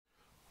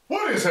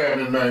What is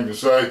happening,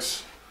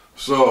 Magnusites?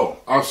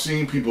 So, I've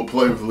seen people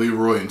play with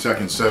Leroy in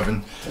Tekken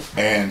 7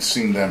 and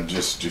seen them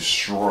just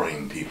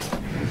destroying people.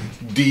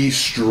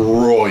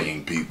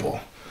 Destroying people.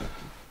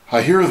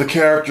 I hear the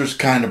character's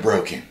kind of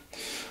broken.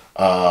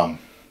 Can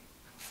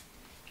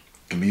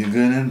be a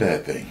good and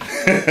bad thing.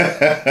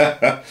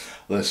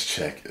 Let's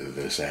check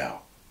this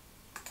out.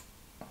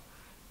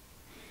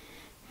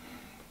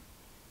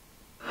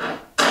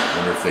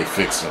 Wonder if they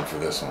fixed them for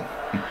this one.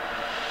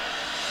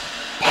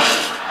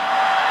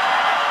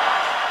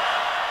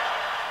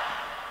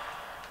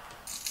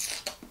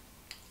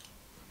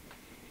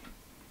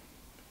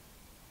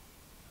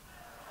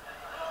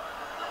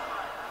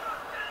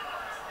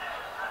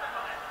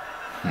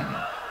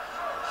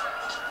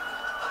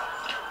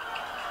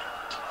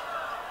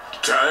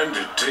 Time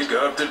to take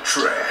out the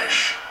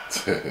trash.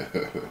 Get ready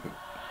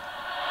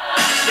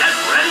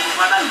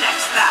for the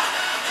next battle.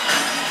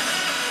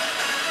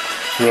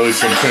 Really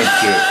some pimp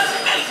shit.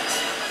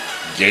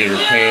 Gator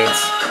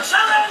pants.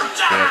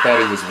 Yeah, I thought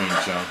he was Wing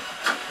Chun.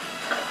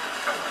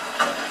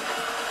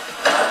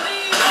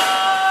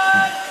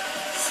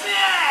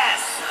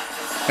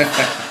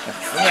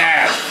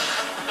 Smash!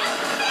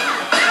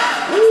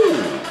 Ooh!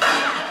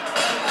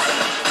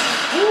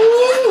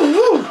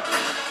 Ooh!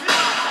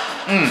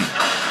 Mmm!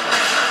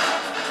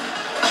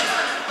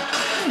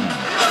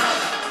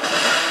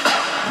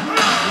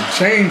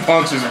 Chain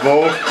punches,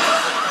 boy.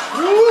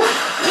 Woo!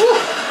 Woo!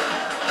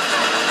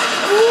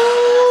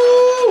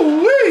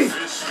 Woo-wee!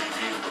 This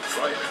reveal the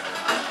fighter.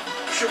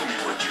 Show me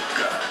what you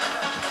got.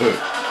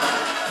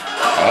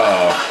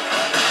 Uh-oh.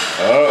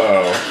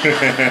 Uh-oh.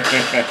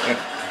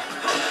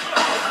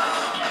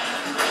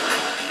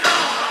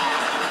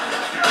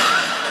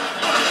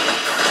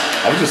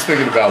 I was just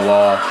thinking about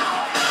Law.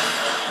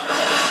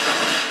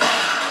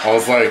 I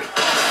was like,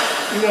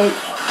 you know,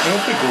 I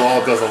don't think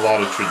Law does a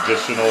lot of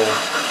traditional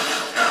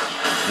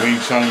Wing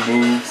Chun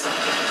moves.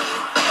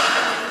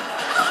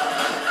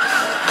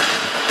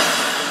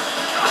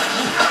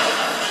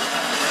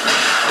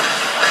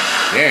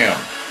 Damn.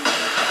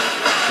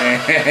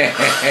 It's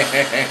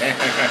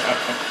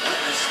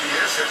the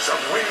essence of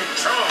Wing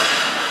Chun.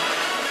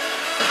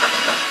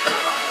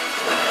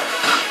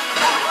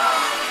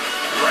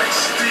 Right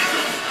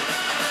steel.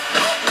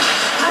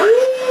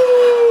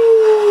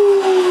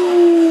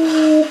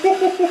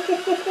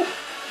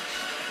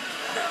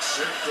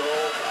 Except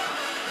all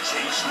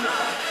Chase no.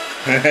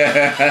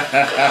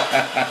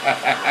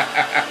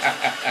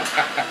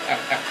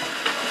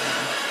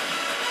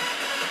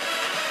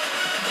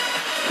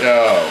 Yo.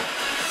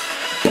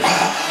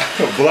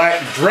 Black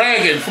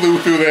Dragon flew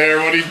through the air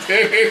when he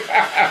did it.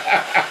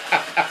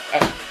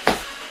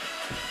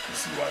 You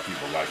see why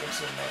people like him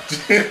so much.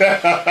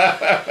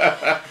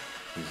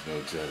 He's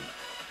no joke.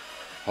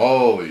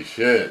 Holy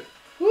shit.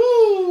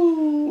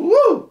 Woo!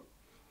 Woo!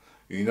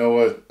 You know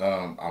what?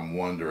 I'm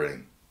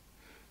wondering.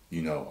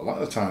 You know, a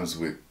lot of times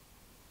with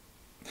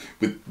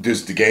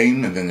there's the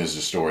game and then there's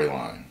the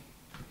storyline.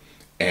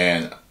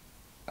 And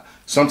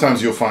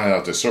sometimes you'll find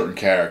out that certain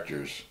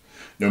characters,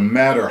 no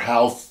matter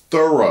how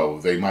thorough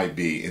they might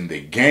be in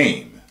the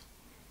game,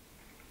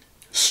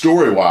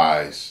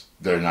 story-wise,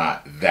 they're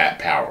not that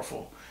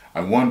powerful.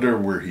 I wonder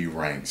where he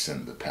ranks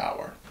in the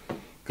power.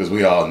 Because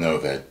we all know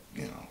that,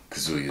 you know,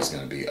 Kazuya's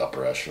going to be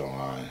upper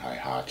echelon,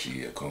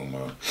 Heihachi,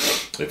 Akuma,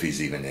 if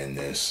he's even in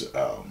this,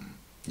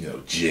 you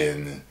know,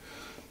 Jin,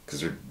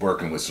 because they're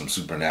working with some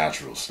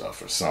supernatural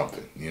stuff or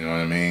something, you know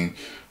what I mean?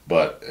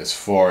 But as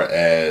far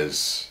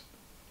as,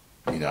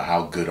 you know,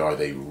 how good are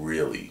they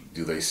really?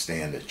 Do they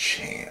stand a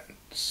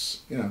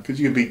chance? You know, because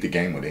you can beat the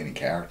game with any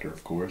character,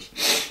 of course.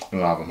 A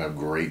lot of them have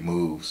great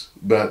moves.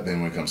 But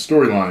then when it comes to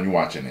storyline, you're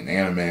watching an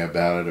anime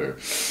about it or,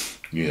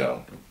 you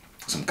know,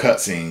 some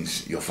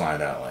cutscenes, you'll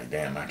find out like,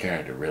 damn, my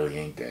character really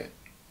ain't the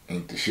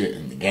shit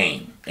in the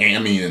game. I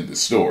mean, in the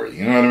story.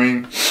 You know what I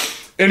mean?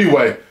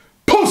 Anyway,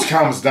 post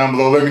comments down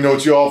below. Let me know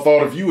what you all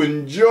thought. If you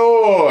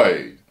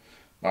enjoyed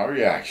my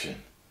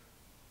reaction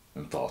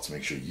and thoughts,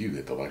 make sure you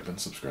hit the like button,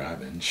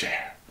 subscribe, and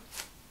share.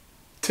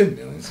 10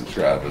 million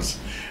subscribers.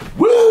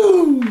 Woo!